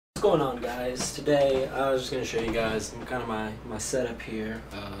What's going on, guys? Today I was just going to show you guys kind of my setup here.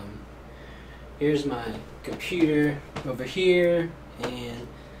 Here's my computer over here, and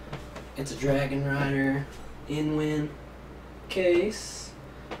it's a Dragon Ryder INWIN case.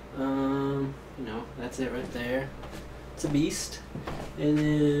 You know, that's it right there. It's a beast. And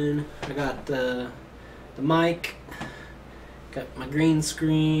then I got the mic, got my green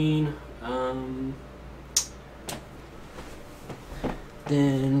screen.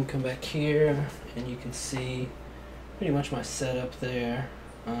 Then come back here and you can see pretty much my setup there.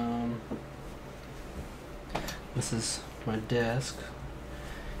 This is my desk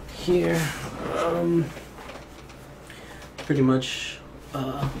here. Pretty much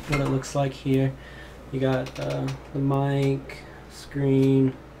what it looks like here. You got the mic,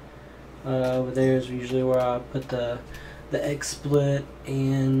 screen. Over there is usually where I put the Xsplit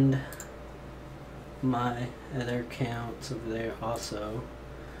and my other accounts over there also.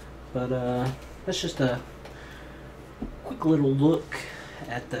 But that's just a quick little look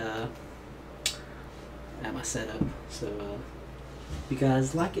at my setup. So if you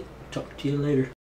guys like it, talk to you later.